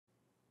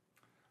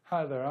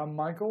Hi there, I'm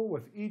Michael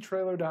with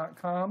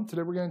etrailer.com.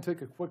 Today we're going to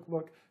take a quick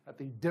look at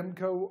the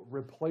Demco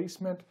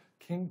replacement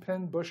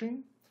kingpin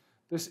bushing.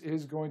 This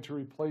is going to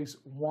replace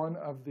one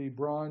of the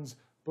bronze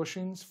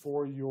bushings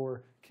for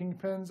your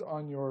kingpins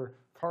on your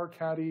Kar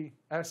Kaddy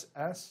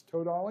SS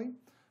tow dolly.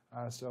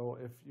 So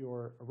if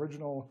your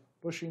original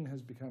bushing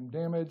has become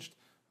damaged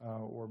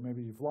or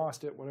maybe you've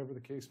lost it, whatever the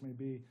case may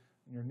be,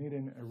 and you're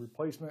needing a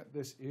replacement,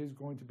 this is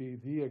going to be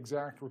the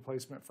exact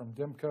replacement from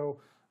Demco,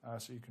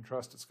 so you can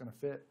trust it's going to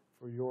fit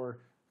for your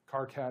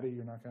Kar Kaddy.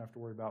 You're not going to have to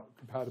worry about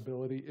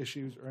compatibility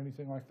issues or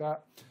anything like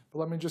that. But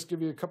let me just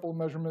give you a couple of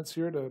measurements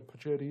here to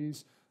put you at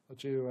ease,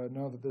 let you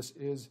know that this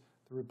is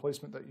the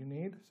replacement that you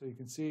need. So you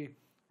can see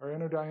our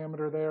inner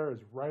diameter there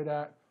is right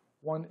at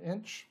 1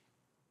 inch.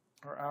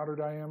 Our outer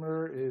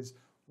diameter is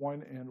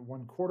 1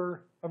 1/4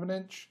 of an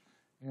inch,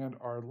 and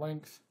our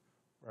length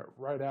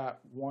right at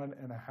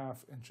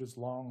 1.5 inches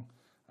long.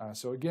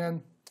 So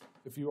again,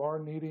 if you are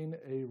needing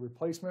a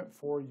replacement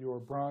for your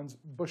bronze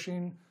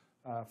bushing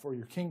for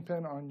your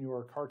kingpin on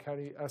your Kar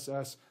Kaddy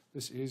SS,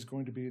 this is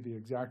going to be the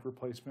exact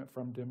replacement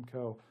from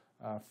Demco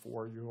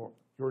for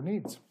your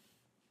needs.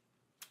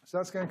 So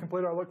that's going to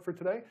complete our look for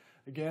today.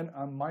 Again,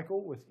 I'm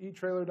Michael with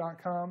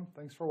etrailer.com.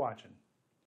 Thanks for watching.